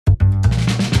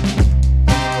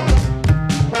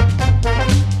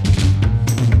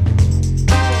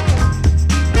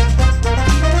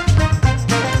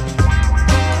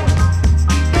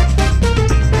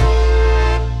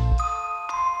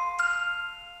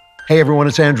Hey everyone,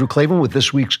 it's Andrew Klavan with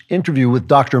this week's interview with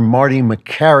Dr. Marty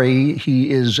Makary.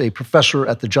 He is a professor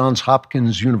at the Johns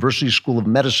Hopkins University School of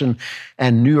Medicine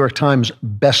and New York Times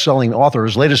bestselling author.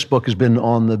 His latest book has been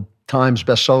on the Times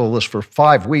bestseller list for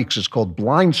 5 weeks. It's called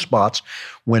Blind Spots: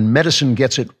 When Medicine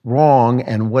Gets It Wrong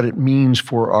and What It Means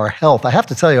for Our Health. I have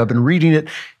to tell you, I've been reading it.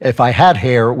 If I had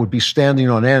hair, it would be standing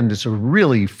on end. It's a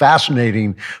really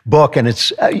fascinating book. And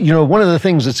it's, one of the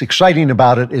things that's exciting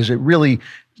about it is it really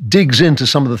digs into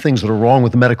some of the things that are wrong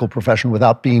with the medical profession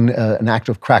without being an act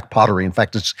of crack pottery. In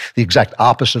fact, it's the exact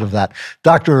opposite of that.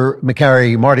 Dr.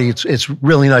 Makary, Marty, it's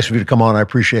really nice of you to come on. I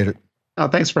appreciate it. Oh,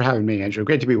 thanks for having me, Andrew.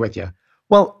 Great to be with you.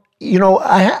 Well,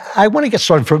 I want to get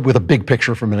started with a big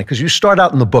picture for a minute, because you start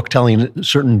out in the book telling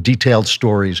certain detailed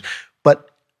stories, but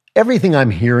everything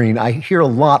I'm hearing, I hear a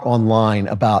lot online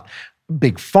about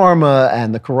big pharma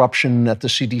and the corruption at the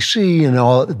CDC, and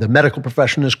all the medical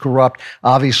profession is corrupt.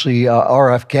 Obviously,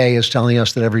 RFK is telling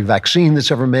us that every vaccine that's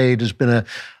ever made has been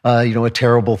a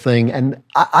terrible thing. And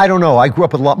I don't know. I grew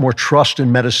up with a lot more trust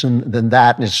in medicine than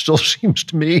that, and it still seems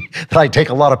to me that I take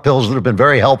a lot of pills that have been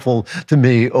very helpful to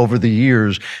me over the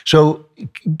years. So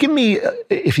give me,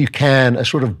 if you can, a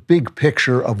sort of big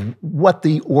picture of what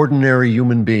the ordinary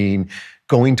human being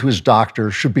going to his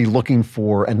doctor should be looking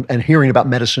for, and hearing about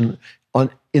medicine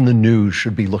in the news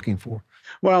should be looking for.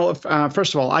 Well,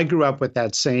 first of all, I grew up with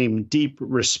that same deep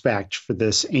respect for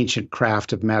this ancient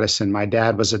craft of medicine. My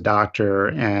dad was a doctor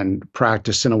and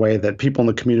practiced in a way that people in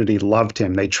the community loved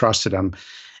him. They trusted him.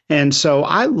 And so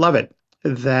I love it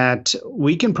that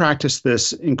we can practice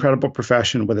this incredible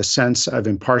profession with a sense of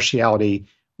impartiality,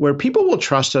 where people will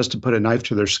trust us to put a knife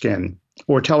to their skin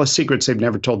or tell us secrets they've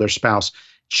never told their spouse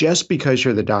just because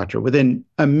you're the doctor within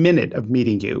a minute of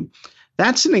meeting you.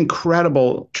 That's an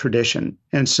incredible tradition.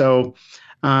 And so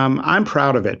I'm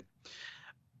proud of it.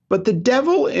 But the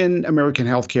devil in American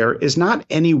healthcare is not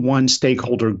any one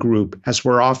stakeholder group, as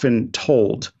we're often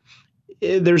told.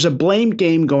 There's a blame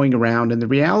game going around, and the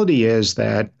reality is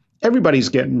that everybody's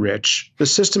getting rich. The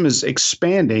system is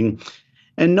expanding,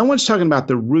 and no one's talking about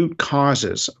the root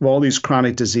causes of all these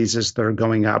chronic diseases that are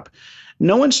going up.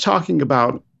 No one's talking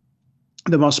about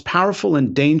the most powerful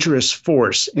and dangerous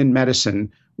force in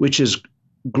medicine, which is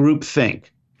groupthink,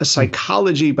 a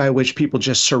psychology by which people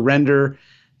just surrender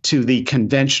to the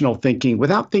conventional thinking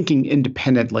without thinking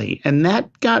independently. And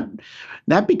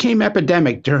that became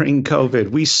epidemic during COVID.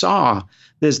 We saw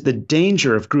there's the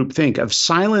danger of groupthink, of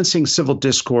silencing civil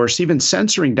discourse, even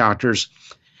censoring doctors.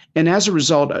 And as a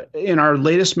result, in our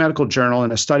latest medical journal,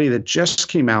 in a study that just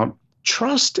came out,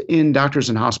 trust in doctors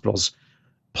and hospitals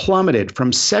plummeted from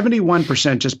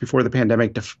 71% just before the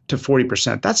pandemic to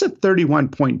 40%. That's a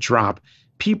 31-point drop.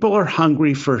 People are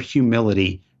hungry for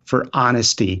humility, for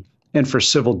honesty, and for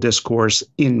civil discourse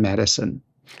in medicine.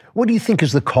 What do you think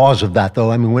is the cause of that,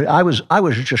 though? I mean, I was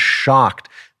just shocked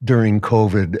during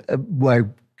COVID by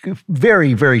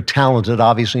very, very talented,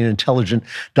 obviously, and intelligent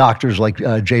doctors like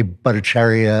Jay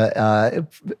Bhattacharya,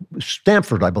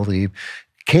 Stanford, I believe,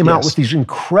 came out with these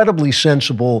incredibly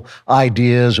sensible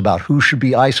ideas about who should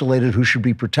be isolated, who should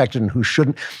be protected, and who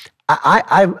shouldn't.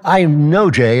 I know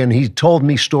Jay, and he told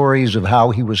me stories of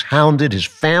how he was hounded, his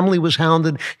family was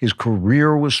hounded, his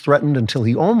career was threatened until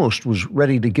he almost was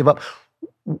ready to give up.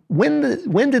 When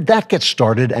did that get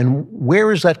started, and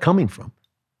where is that coming from?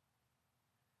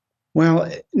 Well,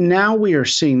 now we are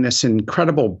seeing this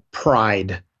incredible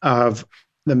pride of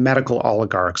the medical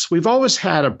oligarchs. We've always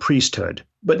had a priesthood,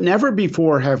 but never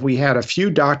before have we had a few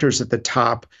doctors at the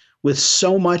top with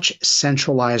so much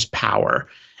centralized power.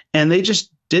 And they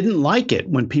just didn't like it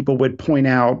when people would point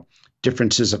out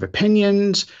differences of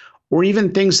opinions or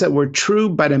even things that were true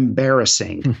but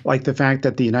embarrassing, like the fact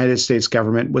that the United States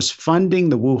government was funding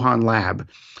the Wuhan lab.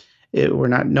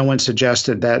 No one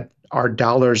suggested that our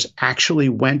dollars actually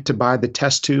went to buy the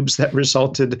test tubes that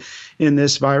resulted in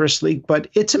this virus leak, but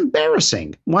it's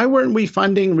embarrassing. Why weren't we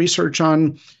funding research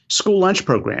on school lunch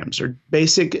programs or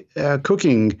basic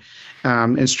cooking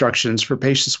instructions for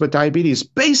patients with diabetes?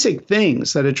 Basic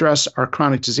things that address our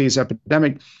chronic disease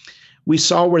epidemic. We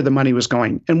saw where the money was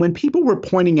going. And when people were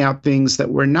pointing out things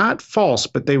that were not false,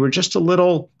 but they were just a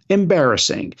little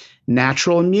embarrassing,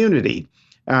 natural immunity,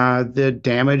 the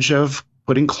damage of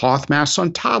putting cloth masks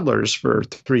on toddlers for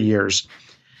 3 years.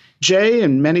 Jay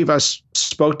and many of us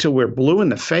spoke till we're blue in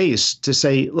the face to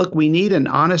say, look, we need an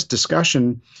honest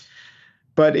discussion.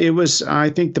 But it was,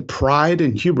 I think, the pride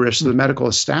and hubris of the medical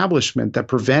establishment that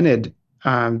prevented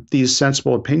these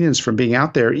sensible opinions from being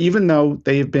out there, even though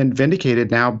they've been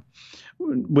vindicated now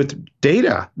with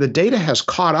data. The data has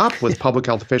caught up with public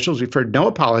health officials. We've heard no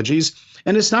apologies.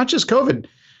 And it's not just COVID.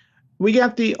 We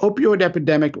got the opioid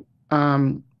epidemic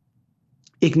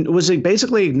was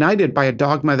basically ignited by a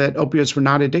dogma that opioids were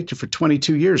not addictive for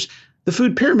 22 years. The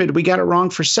food pyramid, we got it wrong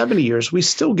for 70 years. We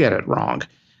still get it wrong.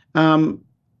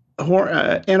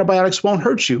 Antibiotics won't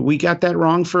hurt you. We got that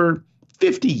wrong for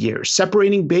 50 years.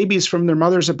 Separating babies from their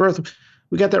mothers at birth,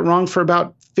 we got that wrong for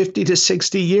about 50 to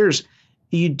 60 years.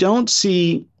 You don't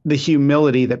see the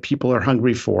humility that people are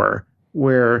hungry for,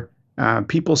 where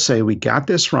people say, we got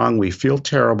this wrong, we feel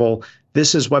terrible,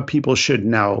 this is what people should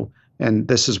know, and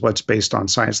this is what's based on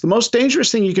science. The most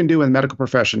dangerous thing you can do in the medical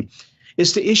profession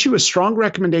is to issue a strong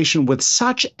recommendation with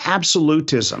such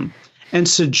absolutism and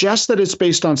suggest that it's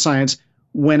based on science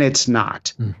when it's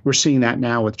not. We're seeing that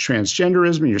now with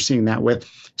transgenderism. You're seeing that with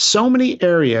so many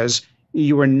areas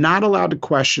you are not allowed to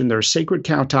question. They're sacred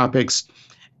cow topics.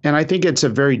 And I think it's a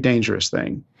very dangerous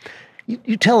thing.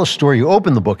 You tell a story, you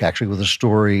open the book actually with a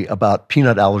story about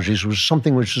peanut allergies, which was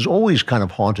something which has always kind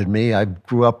of haunted me. I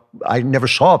grew up, I never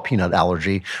saw a peanut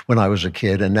allergy when I was a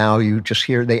kid, and now you just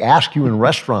hear, they ask you in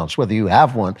restaurants whether you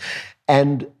have one.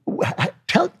 And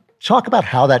talk about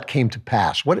how that came to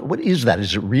pass. What is that?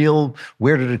 Is it real?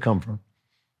 Where did it come from?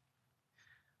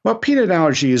 Well, peanut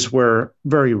allergies were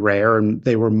very rare and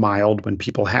they were mild when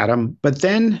people had them. But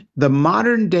then the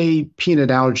modern day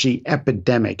peanut allergy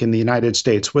epidemic in the United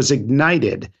States was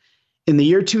ignited in the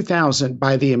year 2000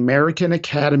 by the American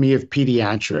Academy of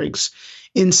Pediatrics,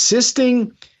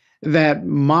 insisting that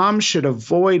moms should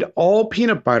avoid all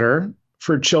peanut butter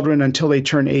for children until they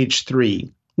turn age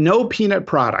 3. No peanut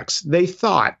products. They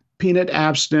thought peanut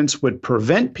abstinence would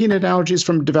prevent peanut allergies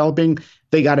from developing.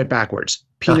 They got it backwards.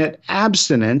 Peanut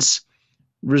abstinence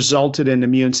resulted in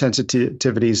immune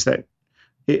sensitivities that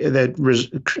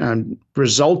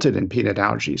resulted in peanut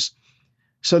allergies.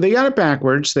 So they got it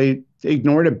backwards. They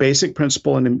ignored a basic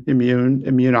principle in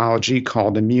immunology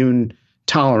called immune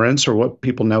tolerance, or what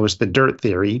people know as the dirt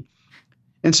theory.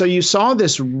 And so you saw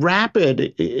this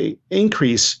rapid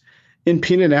increase in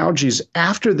peanut allergies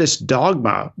after this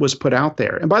dogma was put out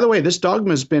there. And by the way, this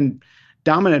dogma has been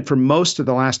dominant for most of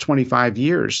the last 25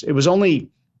 years. It was only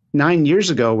 9 years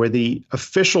ago where the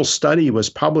official study was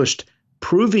published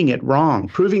proving it wrong,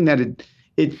 proving that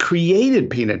it created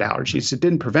peanut allergies. It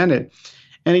didn't prevent it.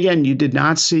 And again, you did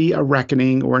not see a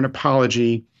reckoning or an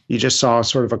apology. You just saw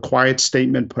sort of a quiet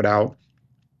statement put out.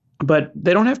 But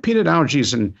they don't have peanut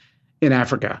allergies in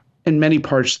Africa and many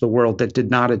parts of the world that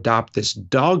did not adopt this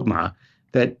dogma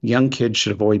that young kids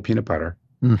should avoid peanut butter.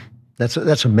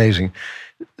 That's amazing.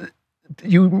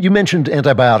 You mentioned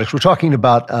antibiotics. We're talking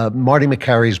about Marty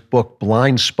Makary's book,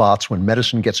 Blind Spots, When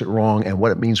Medicine Gets It Wrong and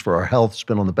What It Means for Our Health. It's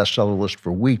been on the bestseller list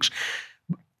for weeks.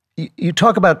 You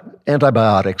talk about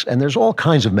antibiotics, and there's all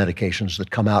kinds of medications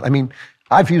that come out. I mean,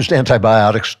 I've used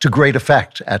antibiotics to great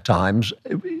effect at times.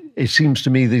 It seems to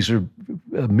me these are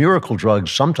miracle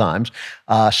drugs sometimes.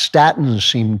 Statins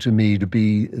seem to me to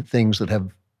be things that have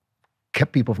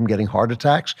kept people from getting heart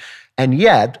attacks. And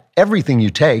yet, everything you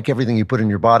take, everything you put in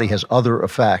your body has other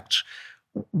effects.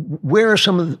 What are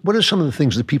some of the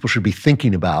things that people should be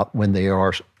thinking about when they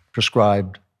are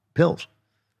prescribed pills?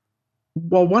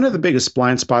 Well, one of the biggest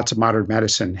blind spots of modern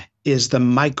medicine is the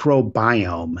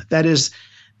microbiome. That is,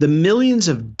 the millions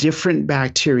of different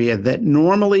bacteria that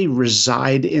normally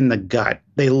reside in the gut.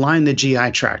 They line the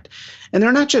GI tract. And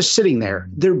they're not just sitting there,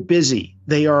 they're busy.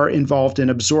 They are involved in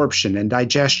absorption and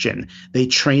digestion. They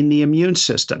train the immune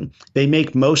system. They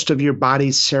make most of your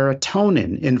body's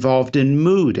serotonin, involved in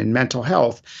mood and mental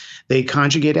health. They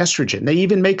conjugate estrogen. They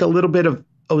even make a little bit of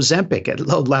Ozempic at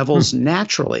low levels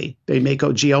naturally. They make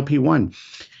GLP-1.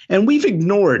 And we've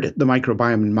ignored the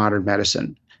microbiome in modern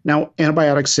medicine. Now,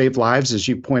 antibiotics save lives, as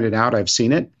you pointed out. I've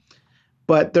seen it.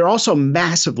 But they're also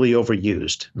massively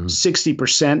overused.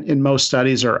 60% in most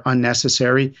studies are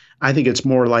unnecessary. I think it's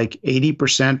more like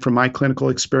 80% from my clinical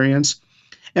experience.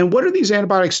 And what are these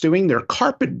antibiotics doing? They're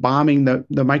carpet bombing the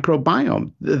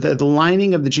microbiome, the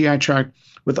lining of the GI tract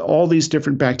with all these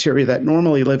different bacteria that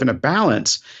normally live in a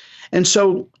balance. And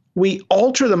so we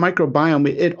alter the microbiome.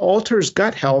 It alters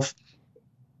gut health.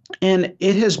 And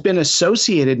it has been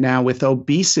associated now with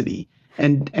obesity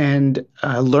and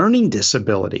learning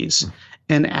disabilities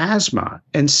and asthma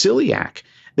and celiac.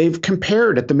 They've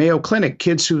compared at the Mayo Clinic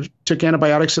kids who took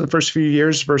antibiotics in the first few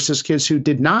years versus kids who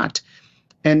did not.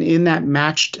 And in that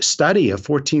matched study of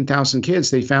 14,000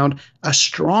 kids, they found a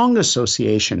strong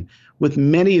association with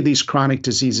many of these chronic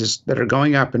diseases that are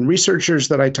going up. And researchers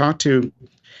that I talked to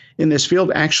in this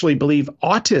field actually believe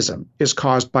autism is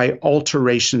caused by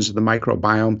alterations of the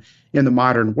microbiome in the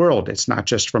modern world. It's not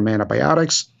just from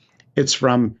antibiotics. It's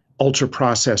from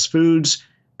ultra-processed foods,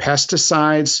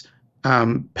 pesticides.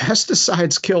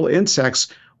 Pesticides kill insects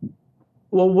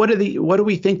Well, what do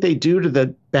we think they do to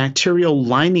the bacterial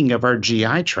lining of our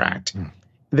GI tract?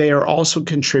 They are also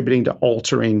contributing to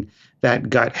altering that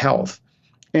gut health.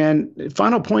 And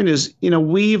final point is,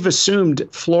 we've assumed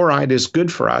fluoride is good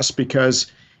for us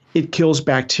because it kills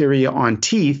bacteria on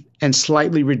teeth and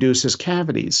slightly reduces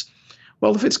cavities.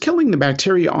 Well, if it's killing the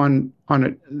bacteria on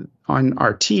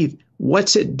our teeth,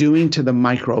 what's it doing to the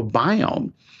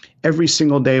microbiome every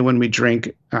single day when we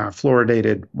drink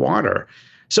fluoridated water?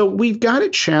 So we've got to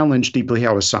challenge deeply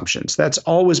held assumptions. That's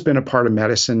always been a part of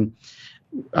medicine.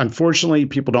 Unfortunately,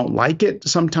 people don't like it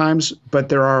sometimes, but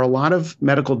there are a lot of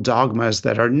medical dogmas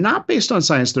that are not based on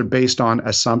science. They're based on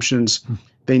assumptions.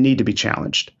 They need to be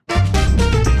challenged.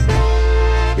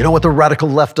 You know what the radical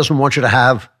left doesn't want you to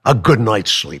have? A good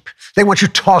night's sleep. They want you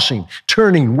tossing,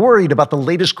 turning, worried about the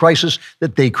latest crisis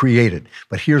that they created.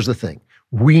 But here's the thing.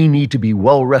 We need to be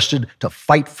well-rested to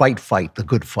fight the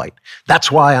good fight.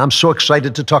 That's why I'm so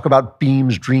excited to talk about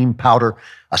Beam's Dream Powder,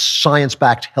 a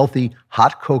science-backed, healthy,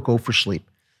 hot cocoa for sleep.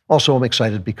 Also, I'm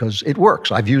excited because it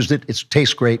works. I've used it, it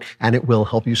tastes great, and it will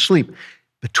help you sleep.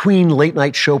 Between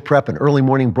late-night show prep and early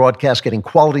morning broadcast, getting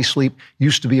quality sleep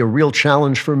used to be a real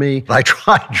challenge for me. I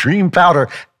tried Dream Powder,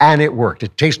 and it worked.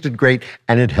 It tasted great,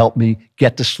 and it helped me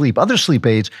get to sleep. Other sleep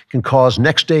aids can cause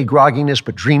next-day grogginess,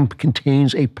 but Dream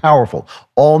contains a powerful,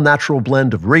 all-natural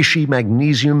blend of reishi,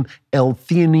 magnesium,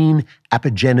 L-theanine,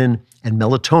 apigenin, and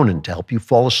melatonin to help you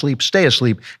fall asleep, stay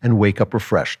asleep, and wake up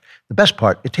refreshed. The best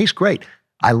part, it tastes great.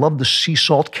 I love the sea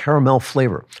salt caramel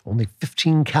flavor. Only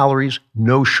 15 calories,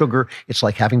 no sugar. It's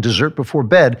like having dessert before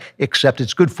bed, except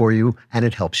it's good for you and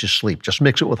it helps you sleep. Just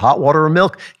mix it with hot water or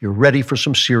milk. You're ready for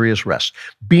some serious rest.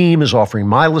 Beam is offering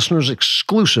my listeners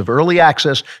exclusive early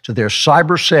access to their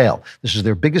cyber sale. This is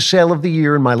their biggest sale of the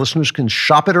year, and my listeners can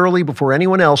shop it early before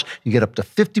anyone else. You get up to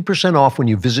 50% off when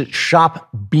you visit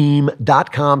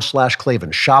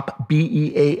shopbeam.com/Klavan.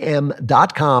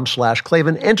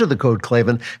 Shopbeam.com/Klavan. Enter the code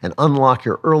Klavan and unlock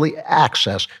your early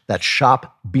access. That's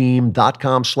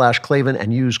shopbeam.com/Klavan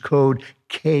and use code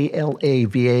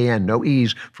KLAVAN, no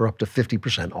E's, for up to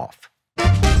 50% off.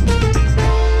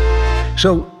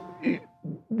 So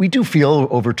we do feel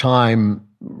over time,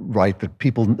 right, that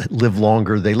people live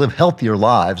longer, they live healthier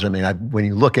lives. I mean, when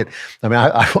you look at,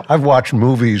 I've watched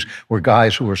movies where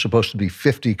guys who are supposed to be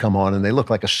 50 come on and they look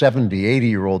like a 70,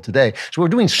 80-year-old today. So we're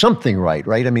doing something right?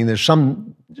 I mean, there's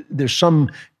some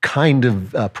kind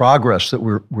of progress that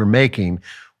we're making.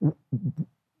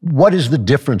 What is the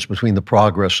difference between the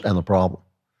progress and the problem?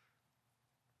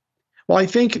 Well, I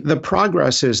think the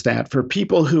progress is that for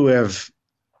people who have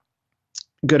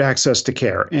good access to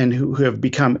care and who have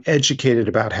become educated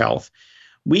about health,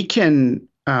 we can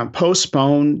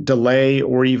postpone, delay,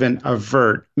 or even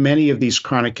avert many of these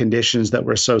chronic conditions that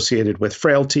were associated with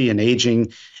frailty and aging,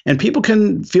 and people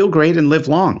can feel great and live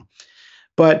long.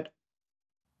 But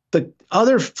the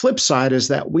other flip side is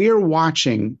that we are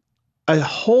watching a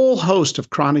whole host of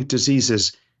chronic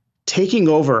diseases taking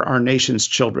over our nation's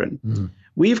children. Mm-hmm.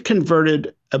 We've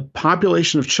converted a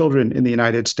population of children in the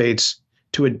United States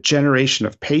to a generation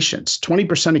of patients.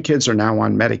 20% of kids are now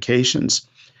on medications.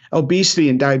 Obesity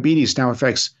and diabetes now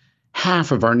affects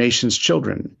half of our nation's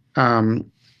children.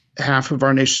 Half of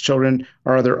our nation's children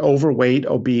are either overweight,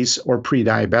 obese, or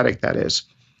pre-diabetic, that is.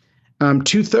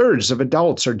 2/3 of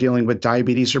adults are dealing with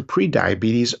diabetes or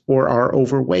pre-diabetes or are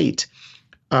overweight.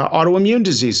 Autoimmune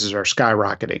diseases are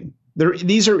skyrocketing.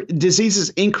 These are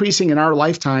diseases increasing in our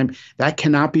lifetime. That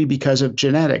cannot be because of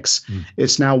genetics.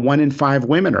 It's now 1 in 5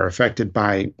 women are affected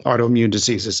by autoimmune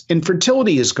diseases.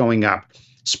 Infertility is going up.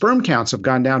 Sperm counts have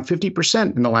gone down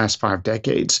 50% in the last 5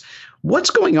 decades. What's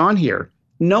going on here?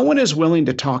 No one is willing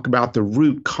to talk about the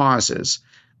root causes.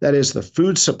 That is the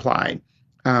food supply,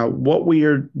 what we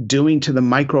are doing to the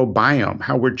microbiome,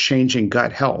 how we're changing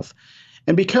gut health.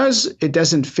 And because it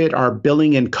doesn't fit our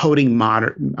billing and coding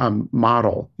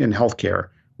model in healthcare,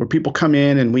 where people come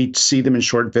in and we see them in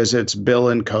short visits, bill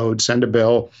and code, send a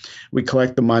bill, we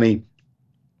collect the money.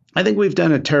 I think we've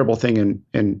done a terrible thing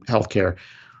in healthcare.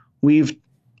 We've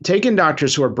taken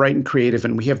doctors who are bright and creative,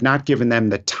 and we have not given them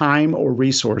the time or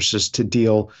resources to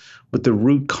deal with the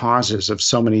root causes of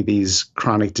so many of these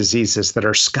chronic diseases that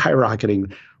are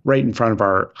skyrocketing right in front of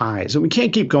our eyes. And we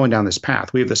can't keep going down this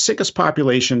path. We have the sickest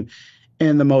population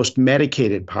and the most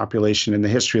medicated population in the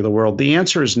history of the world. The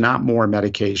answer is not more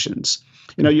medications.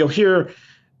 You'll hear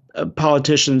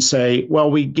politicians say, well,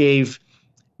 we gave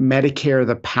Medicare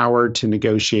the power to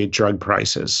negotiate drug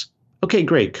prices. Okay,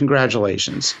 great.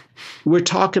 Congratulations. We're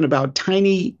talking about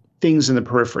tiny things in the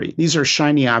periphery. These are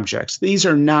shiny objects. These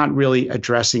are not really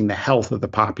addressing the health of the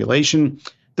population.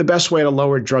 The best way to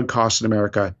lower drug costs in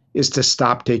America is to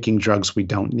stop taking drugs we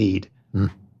don't need.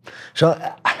 So,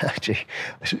 gee,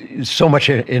 so much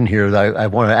in here that I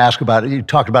want to ask about. You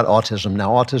talked about autism.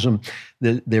 Now, autism,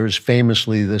 there is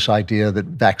famously this idea that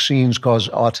vaccines cause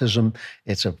autism.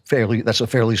 That's a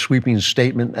fairly sweeping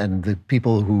statement, and the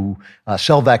people who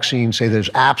sell vaccines say there's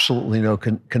absolutely no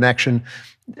connection.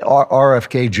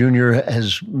 RFK Jr.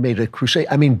 has made a crusade.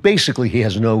 I mean, basically, he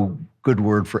has no good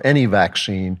word for any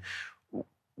vaccine.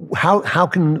 How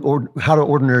do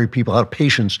ordinary people, how do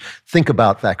patients think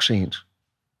about vaccines?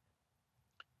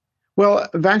 Well,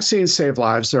 vaccines save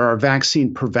lives. There are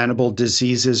vaccine preventable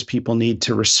diseases people need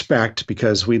to respect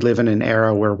because we live in an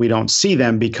era where we don't see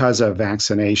them because of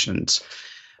vaccinations.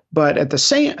 But at the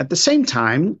same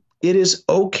time, it is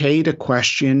okay to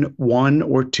question one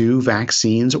or two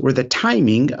vaccines or the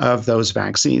timing of those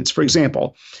vaccines. For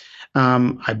example,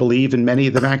 I believe in many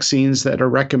of the vaccines that are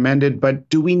recommended, but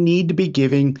do we need to be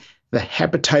giving the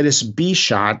hepatitis B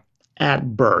shot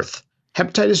at birth?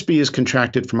 Hepatitis B is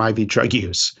contracted from IV drug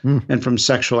use and from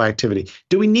sexual activity.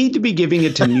 Do we need to be giving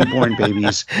it to newborn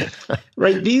babies?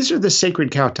 Right? These are the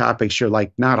sacred cow topics you're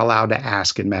like not allowed to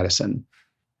ask in medicine.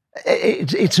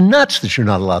 It's nuts that you're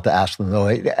not allowed to ask them, though.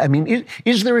 I mean,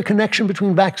 is there a connection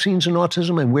between vaccines and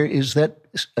autism, and where is that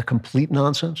a complete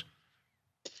nonsense?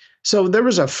 So there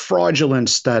was a fraudulent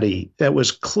study that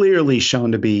was clearly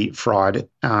shown to be fraud,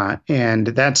 and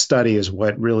that study is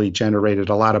what really generated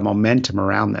a lot of momentum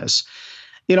around this.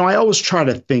 You know, I always try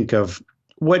to think of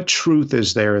what truth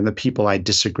is there in the people I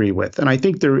disagree with, and I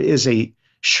think there is a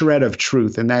shred of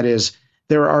truth, and that is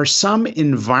there are some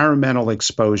environmental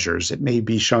exposures. It may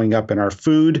be showing up in our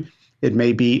food. It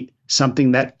may be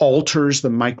something that alters the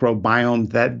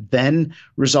microbiome that then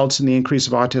results in the increase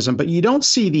of autism. But you don't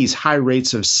see these high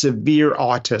rates of severe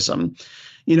autism,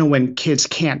 you know, when kids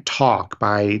can't talk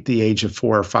by the age of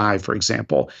 4 or 5, for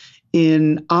example,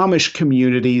 in Amish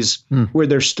communities where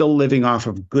they're still living off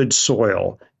of good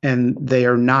soil and they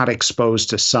are not exposed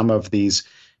to some of these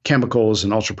chemicals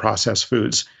and ultra-processed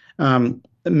foods.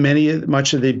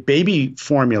 Much of the baby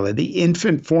formula, the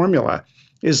infant formula,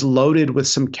 is loaded with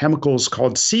some chemicals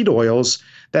called seed oils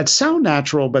that sound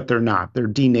natural, but they're not. They're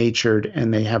denatured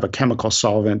and they have a chemical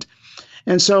solvent.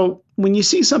 And so when you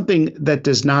see something that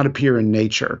does not appear in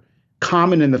nature,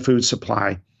 common in the food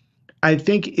supply, I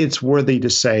think it's worthy to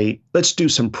say, let's do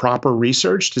some proper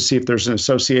research to see if there's an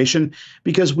association,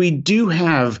 because we do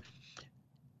have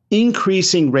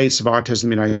increasing rates of autism in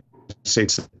the United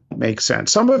States that make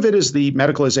sense. Some of it is the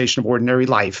medicalization of ordinary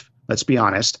life, let's be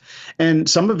honest, and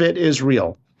some of it is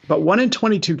real. But 1 in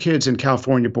 22 kids in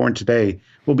California born today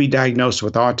will be diagnosed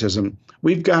with autism.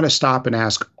 We've got to stop and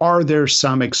ask, are there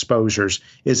some exposures?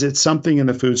 Is it something in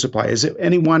the food supply? Is it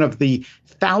any one of the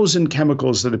 1,000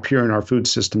 chemicals that appear in our food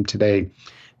system today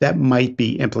that might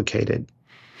be implicated?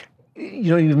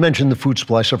 You know, you've mentioned the food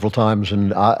supply several times,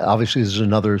 and obviously this is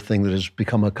another thing that has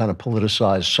become a kind of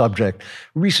politicized subject.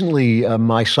 Recently,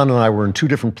 my son and I were in 2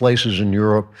 different places in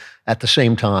Europe at the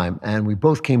same time, and we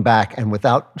both came back and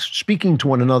without speaking to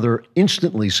one another,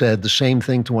 instantly said the same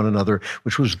thing to one another,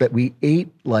 which was that we ate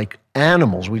like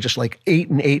animals. We just like ate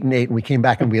and ate and ate, and we came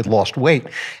back and we had lost weight.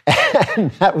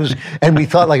 And we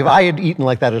thought, like, if I had eaten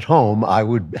like that at home, I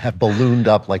would have ballooned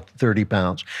up like 30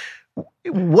 pounds.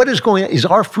 What is going on? Is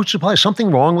our food supply, something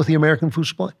wrong with the American food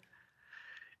supply?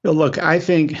 Well, look, I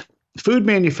think food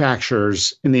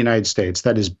manufacturers in the United States,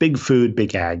 that is big food,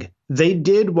 big ag, they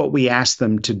did what we asked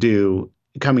them to do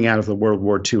coming out of the World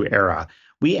War II era.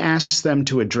 We asked them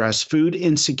to address food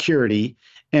insecurity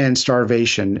and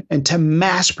starvation and to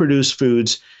mass produce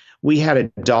foods. We had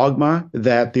a dogma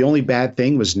that the only bad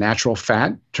thing was natural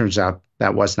fat. Turns out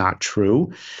that was not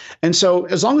true. And so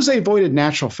as long as they avoided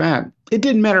natural fat, it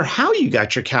didn't matter how you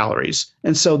got your calories.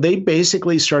 And so they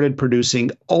basically started producing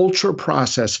ultra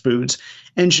processed foods,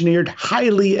 engineered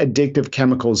highly addictive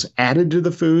chemicals added to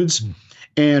the foods,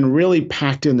 and really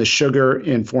packed in the sugar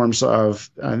in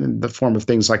the form of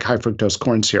things like high fructose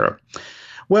corn syrup.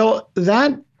 Well,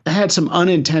 that had some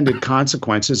unintended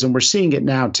consequences, and we're seeing it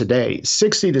now today.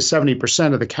 60 to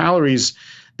 70% of the calories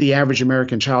the average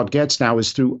American child gets now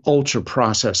is through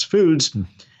ultra-processed foods.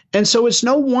 And so it's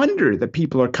no wonder that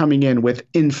people are coming in with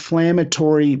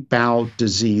inflammatory bowel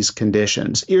disease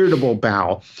conditions, irritable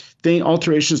bowel, the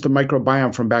alterations to the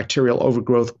microbiome from bacterial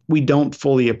overgrowth we don't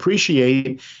fully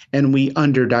appreciate and we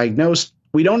underdiagnose.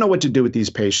 We don't know what to do with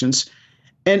these patients.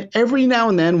 And every now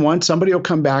and then, somebody will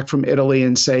come back from Italy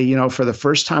and say, you know, for the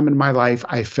first time in my life,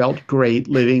 I felt great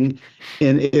living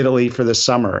in Italy for the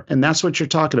summer. And that's what you're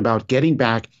talking about, getting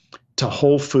back to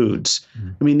whole foods.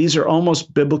 I mean, these are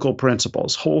almost biblical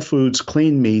principles, whole foods,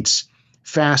 clean meats,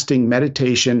 fasting,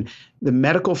 meditation. The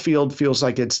medical field feels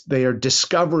like they are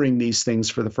discovering these things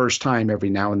for the first time every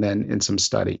now and then in some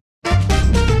study.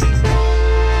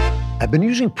 I've been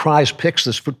using Prize Picks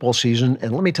this football season,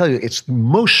 and let me tell you, it's the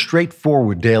most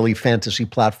straightforward daily fantasy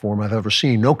platform I've ever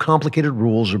seen. No complicated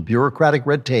rules or bureaucratic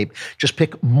red tape. Just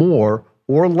pick more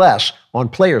or less on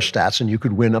player stats, and you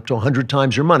could win up to 100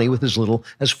 times your money with as little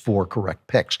as 4 correct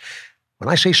picks. When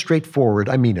I say straightforward,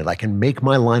 I mean it. I can make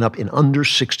my lineup in under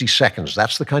 60 seconds.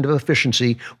 That's the kind of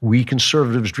efficiency we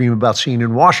conservatives dream about seeing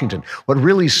in Washington. What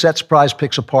really sets Prize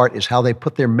Picks apart is how they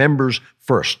put their members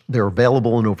first. They're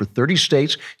available in over 30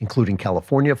 states, including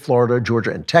California, Florida,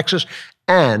 Georgia, and Texas.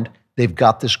 And they've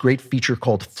got this great feature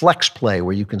called Flex Play,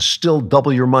 where you can still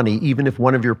double your money even if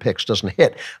one of your picks doesn't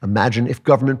hit. Imagine if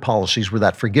government policies were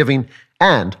that forgiving.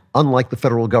 And unlike the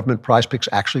federal government, Prize Picks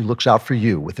actually looks out for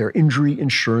you with their injury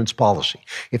insurance policy.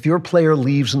 If your player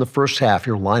leaves in the first half,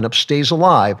 your lineup stays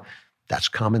alive. That's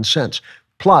common sense.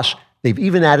 Plus, they've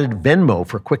even added Venmo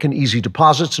for quick and easy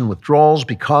deposits and withdrawals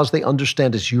because they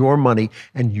understand it's your money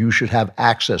and you should have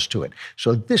access to it.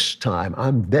 So this time,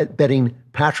 I'm betting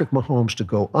Patrick Mahomes to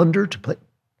go under, to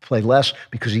play less,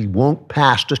 because he won't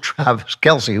pass to Travis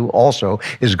Kelce, who also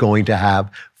is going to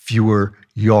have fewer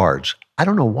yards. I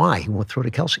don't know why he won't throw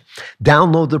to Kelce.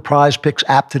 Download the Prize Picks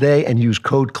app today and use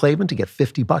code Klavan to get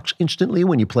 $50 instantly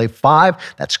when you play 5.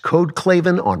 That's code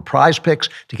Klavan on Prize Picks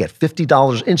to get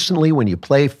 $50 instantly when you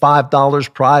play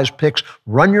 $5. Prize Picks.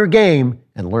 Run your game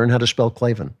and learn how to spell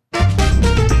Klavan.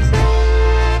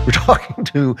 We're talking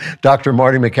to Dr.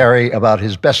 Marty Makary about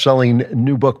his best-selling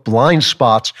new book, Blind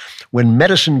Spots, When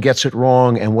Medicine Gets It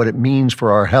Wrong and What It Means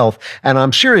for Our Health. And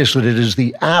I'm serious that it is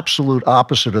the absolute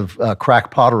opposite of crack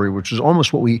pottery, which is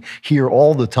almost what we hear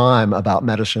all the time about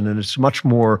medicine, and it's much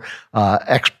more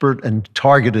expert and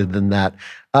targeted than that.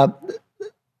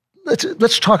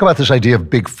 Let's talk about this idea of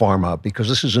big pharma, because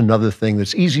this is another thing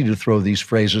that's easy to throw these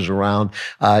phrases around.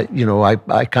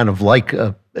 I kind of like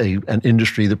an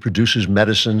industry that produces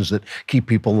medicines that keep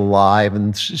people alive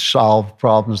and solve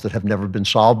problems that have never been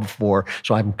solved before.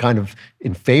 So I'm kind of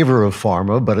in favor of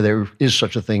pharma, but there is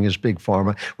such a thing as big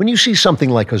pharma. When you see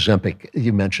something like Ozempic,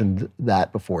 you mentioned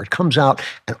that before, it comes out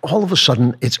and all of a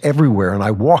sudden it's everywhere. And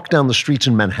I walk down the streets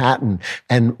in Manhattan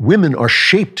and women are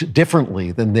shaped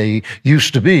differently than they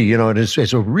used to be.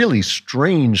 It's a really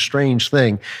strange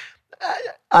thing.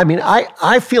 I mean,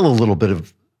 I feel a little bit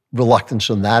of reluctance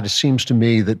on that. It seems to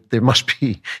me that there must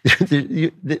be,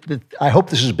 I hope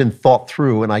this has been thought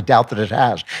through, and I doubt that it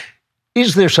has.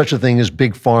 Is there such a thing as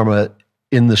big pharma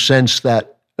in the sense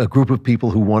that a group of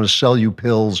people who want to sell you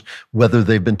pills, whether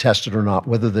they've been tested or not,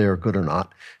 whether they're good or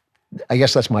not? I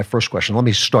guess that's my first question. Let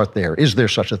me start there. Is there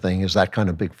such a thing as that kind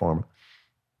of big pharma?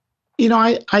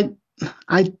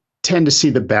 I tend to see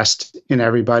the best in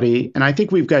everybody, and I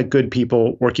think we've got good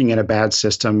people working in a bad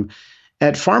system.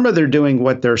 At pharma, they're doing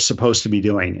what they're supposed to be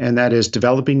doing, and that is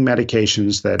developing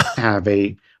medications that have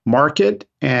a market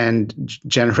and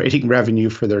generating revenue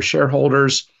for their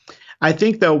shareholders. I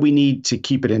think, though, we need to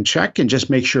keep it in check and just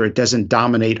make sure it doesn't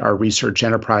dominate our research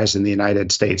enterprise in the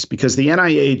United States, because the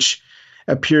NIH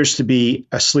appears to be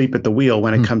asleep at the wheel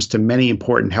when it comes to many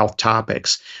important health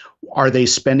topics. Are they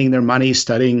spending their money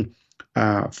studying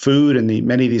food and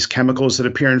many of these chemicals that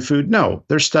appear in food? No,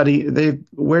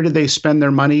 where did they spend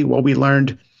their money? Well, we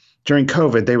learned during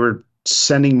COVID, they were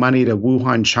sending money to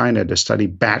Wuhan, China to study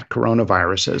bat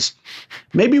coronaviruses.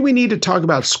 Maybe we need to talk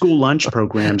about school lunch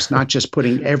programs, not just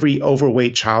putting every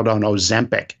overweight child on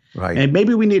Ozempic. Right. And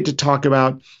maybe we need to talk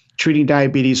about treating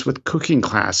diabetes with cooking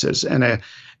classes and a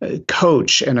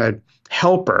coach and a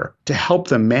helper to help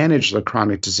them manage the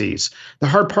chronic disease. The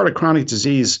hard part of chronic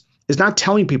disease is not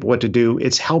telling people what to do,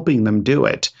 it's helping them do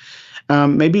it.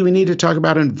 Maybe we need to talk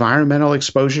about environmental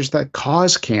exposures that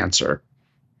cause cancer,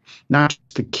 not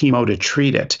just the chemo to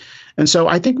treat it. And so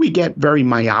I think we get very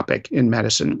myopic in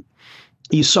medicine.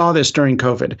 You saw this during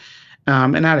COVID.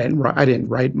 And I didn't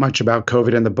write much about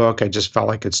COVID in the book. I just felt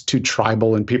like it's too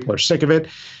tribal and people are sick of it.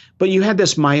 But you had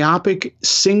this myopic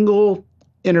single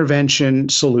intervention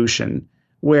solution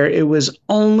where it was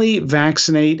only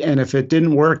vaccinate, and if it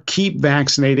didn't work, keep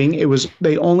vaccinating.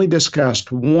 They only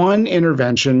discussed one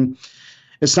intervention.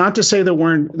 It's not to say there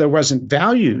wasn't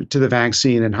value to the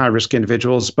vaccine in high-risk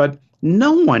individuals, but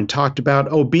no one talked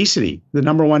about obesity, the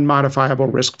number one modifiable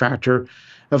risk factor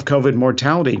of COVID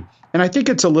mortality. And I think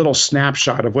it's a little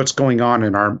snapshot of what's going on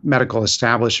in our medical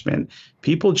establishment.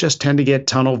 People just tend to get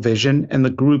tunnel vision, and the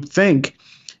groupthink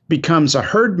becomes a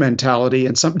herd mentality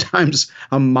and sometimes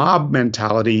a mob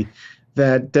mentality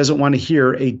that doesn't want to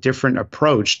hear a different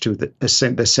approach to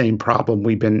the same problem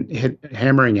we've been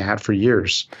hammering at for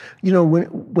years.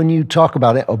 When you talk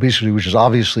about obesity, which is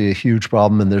obviously a huge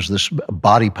problem, and there's this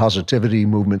body positivity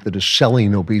movement that is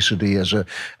selling obesity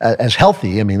as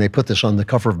healthy. I mean, they put this on the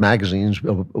cover of magazines,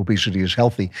 obesity is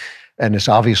healthy. And it's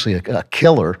obviously a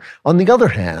killer. On the other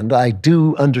hand, I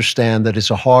do understand that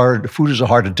food is a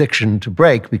hard addiction to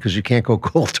break because you can't go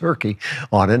cold turkey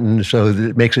on it. And so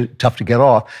it makes it tough to get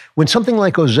off. When something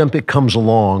like Ozempic comes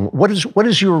along, what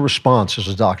is your response as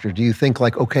a doctor? Do you think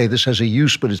like, okay, this has a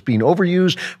use, but it's being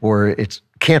overused, or it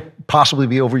can't possibly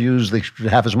be overused, they should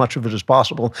have as much of it as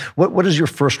possible? What is your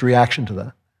first reaction to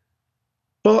that?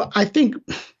 Well, I think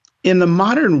in the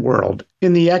modern world,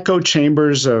 in the echo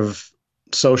chambers of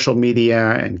social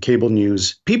media and cable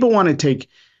news, people want to take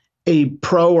a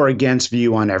pro or against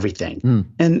view on everything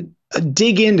and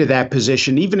dig into that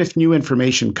position, even if new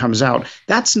information comes out.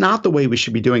 That's not the way we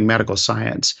should be doing medical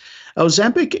science.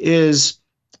 Ozempic is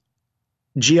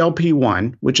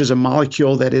GLP-1, which is a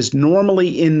molecule that is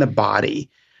normally in the body.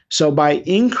 So by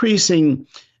increasing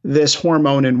this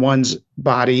hormone in one's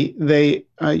body, they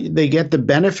get the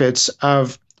benefits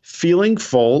of feeling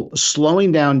full,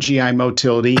 slowing down GI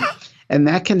motility, and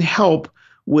that can help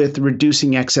with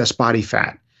reducing excess body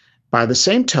fat. By the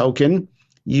same token,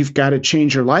 you've got to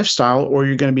change your lifestyle or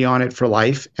you're going to be on it for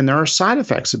life. And there are side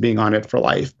effects of being on it for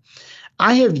life.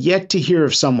 I have yet to hear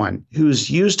of someone who's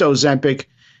used Ozempic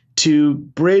to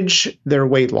bridge their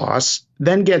weight loss,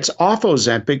 then gets off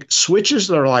Ozempic, switches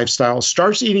their lifestyle,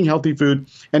 starts eating healthy food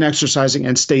and exercising,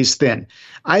 and stays thin.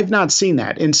 I've not seen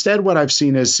that. Instead, what I've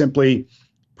seen is simply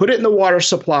put it in the water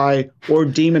supply or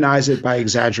demonize it by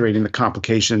exaggerating the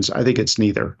complications. I think it's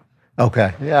neither.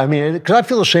 Okay. Yeah, I mean, because I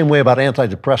feel the same way about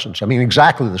antidepressants. I mean,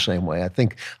 exactly the same way. I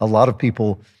think a lot of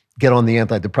people get on the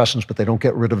antidepressants, but they don't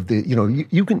get rid of the,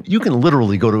 you can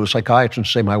literally go to a psychiatrist and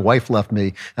say, my wife left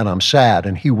me and I'm sad,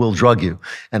 and he will drug you.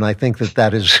 And I think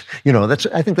that is,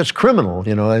 I think that's criminal.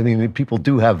 I mean, people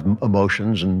do have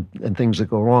emotions and things that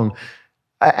go wrong.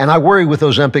 And I worry with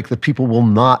Ozempic that people will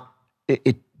not,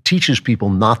 it teaches people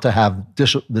not to have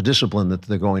the discipline that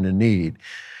they're going to need.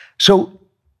 So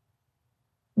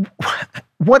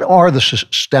what are the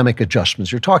systemic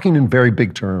adjustments? You're talking in very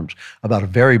big terms about a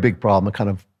very big problem, a kind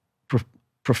of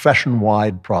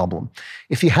profession-wide problem.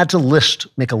 If you had to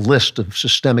make a list of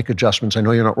systemic adjustments, I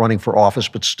know you're not running for office,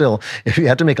 but still, if you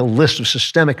had to make a list of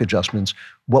systemic adjustments,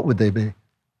 what would they be?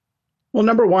 Well,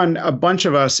 number one, a bunch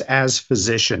of us as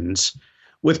physicians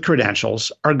with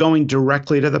credentials are going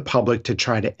directly to the public to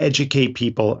try to educate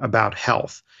people about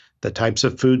health, the types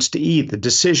of foods to eat, the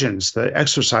decisions, the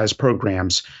exercise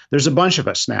programs. There's a bunch of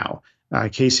us now.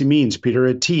 Casey Means, Peter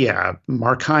Attia,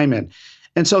 Mark Hyman.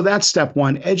 And so that's step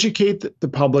one, educate the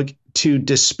public to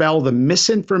dispel the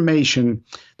misinformation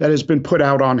that has been put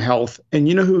out on health. And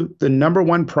you know who the number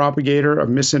one propagator of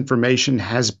misinformation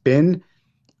has been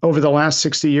over the last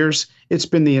 60 years? It's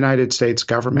been the United States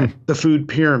government, the food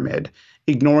pyramid,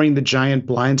 ignoring the giant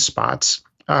blind spots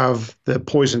of the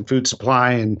poison food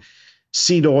supply and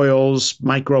seed oils,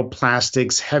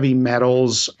 microplastics, heavy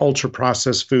metals,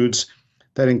 ultra-processed foods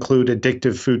that include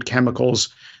addictive food chemicals.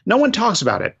 No one talks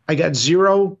about it. I got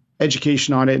zero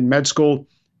education on it in med school.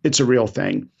 It's a real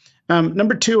thing.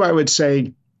 Number two, I would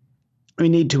say we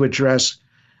need to address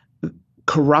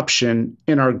corruption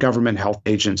in our government health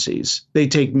agencies. They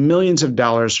take millions of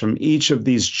dollars from each of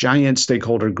these giant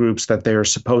stakeholder groups that they are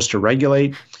supposed to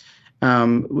regulate.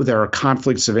 There are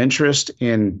conflicts of interest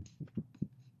in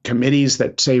committees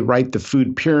that say write the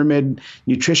food pyramid,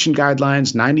 nutrition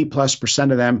guidelines.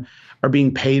 90+% of them are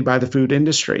being paid by the food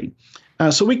industry.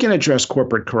 So we can address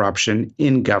corporate corruption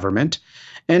in government.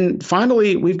 And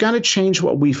finally, we've got to change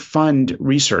what we fund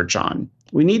research on.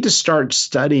 We need to start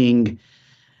studying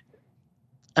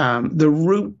the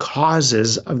root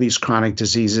causes of these chronic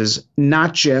diseases,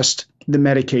 not just the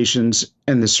medications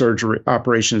and the surgery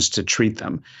operations to treat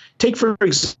them. Take, for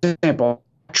example,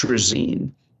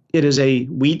 atrazine. It is a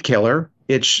weed killer.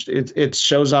 It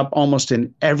shows up almost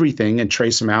in everything in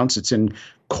trace amounts. It's in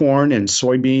corn and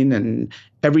soybean and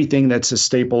everything that's a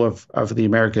staple of the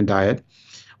American diet.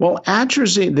 Well,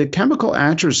 atrazine, the chemical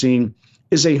atrazine,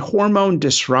 is a hormone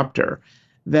disruptor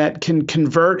that can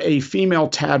convert a female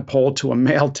tadpole to a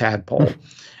male tadpole.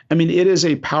 I mean, it is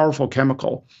a powerful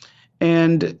chemical.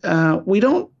 And we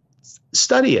don't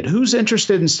study it. Who's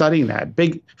interested in studying that?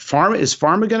 Big pharma, is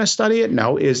pharma going to study it?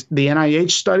 No. Is the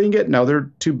NIH studying it? No, they're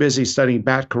too busy studying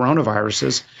bat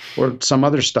coronaviruses or some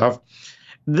other stuff.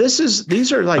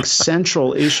 These are like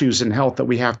central issues in health that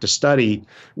we have to study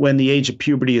when the age of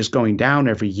puberty is going down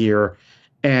every year.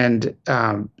 and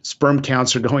sperm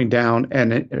counts are going down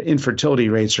and infertility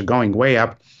rates are going way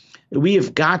up. We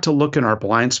have got to look in our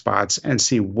blind spots and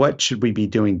see what should we be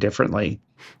doing differently.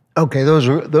 Okay, those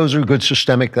are good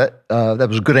systemic. That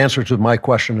was a good answer to my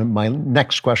question. And my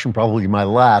next question, probably my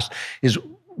last, is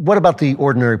what about the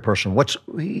ordinary person?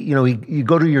 You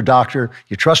go to your doctor,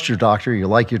 you trust your doctor, you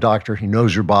like your doctor, he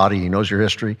knows your body, he knows your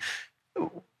history.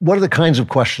 What are the kinds of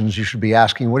questions you should be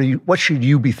asking? What should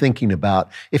you be thinking about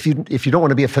if you don't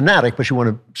want to be a fanatic, but you want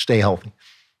to stay healthy?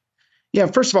 Yeah,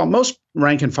 first of all, most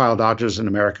rank and file doctors in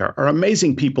America are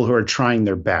amazing people who are trying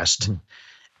their best. Mm-hmm.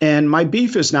 And my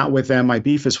beef is not with them. My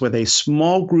beef is with a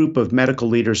small group of medical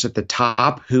leaders at the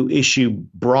top who issue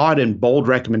broad and bold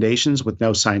recommendations with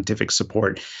no scientific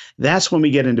support. That's when we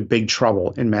get into big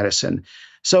trouble in medicine.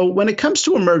 So when it comes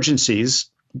to emergencies,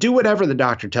 do whatever the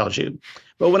doctor tells you.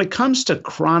 But when it comes to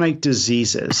chronic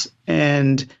diseases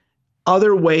and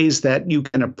other ways that you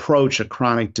can approach a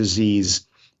chronic disease,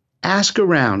 ask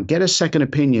around, get a second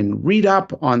opinion, read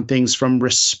up on things from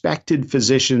respected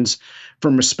physicians,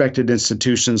 from respected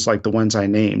institutions like the ones I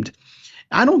named.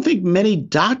 I don't think many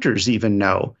doctors even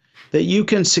know that you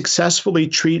can successfully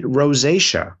treat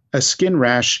rosacea, a skin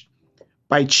rash,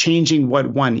 by changing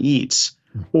what one eats,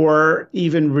 or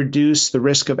even reduce the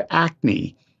risk of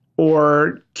acne,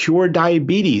 or cure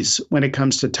diabetes when it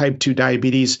comes to type 2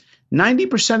 diabetes.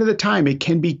 90% of the time, it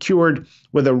can be cured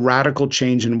with a radical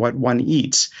change in what one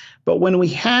eats. But when we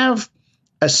have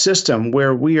a system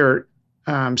where we are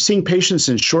seeing patients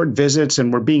in short visits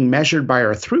and we're being measured by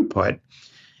our throughput,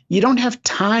 you don't have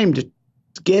time to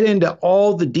get into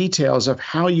all the details of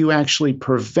how you actually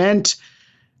prevent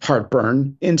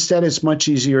heartburn. Instead, it's much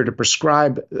easier to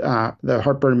prescribe the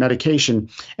heartburn medication.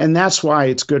 And that's why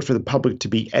it's good for the public to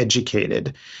be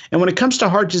educated. And when it comes to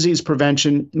heart disease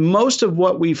prevention, most of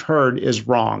what we've heard is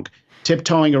wrong.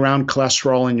 Tiptoeing around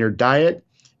cholesterol in your diet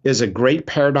is a great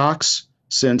paradox,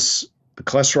 since the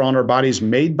cholesterol in our body is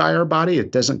made by our body.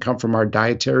 It doesn't come from our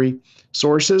dietary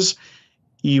sources.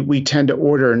 We tend to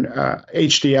order an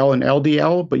HDL and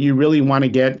LDL, but you really want to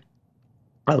get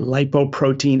a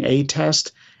lipoprotein A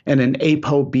test and an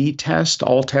ApoB test,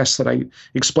 all tests that I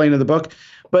explain in the book.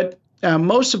 But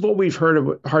most of what we've heard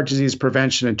of heart disease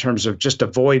prevention in terms of just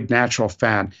avoid natural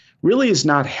fat really is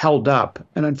not held up.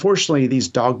 And unfortunately, these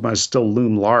dogmas still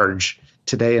loom large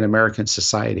today in American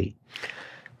society.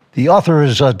 The author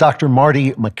is Dr.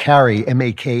 Marty Makary,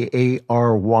 Makary.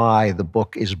 The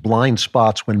book is Blind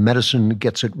Spots: When Medicine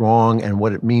Gets It Wrong and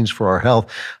What It Means for Our Health.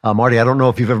 Marty, I don't know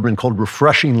if you've ever been called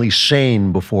refreshingly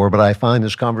sane before, but I find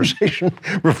this conversation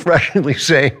refreshingly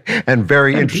sane and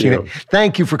very interesting.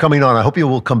 Thank you for coming on. I hope you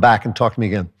will come back and talk to me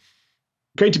again.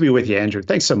 Great to be with you, Andrew.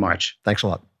 Thanks so much. Thanks a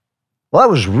lot. Well, that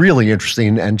was really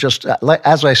interesting, and just,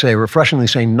 as I say, refreshingly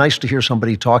saying, nice to hear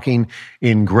somebody talking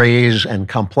in grays and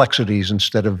complexities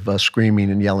instead of screaming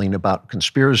and yelling about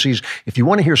conspiracies. If you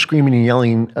want to hear screaming and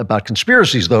yelling about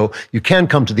conspiracies, though, you can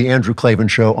come to the Andrew Klavan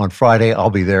Show on Friday. I'll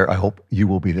be there. I hope you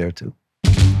will be there, too.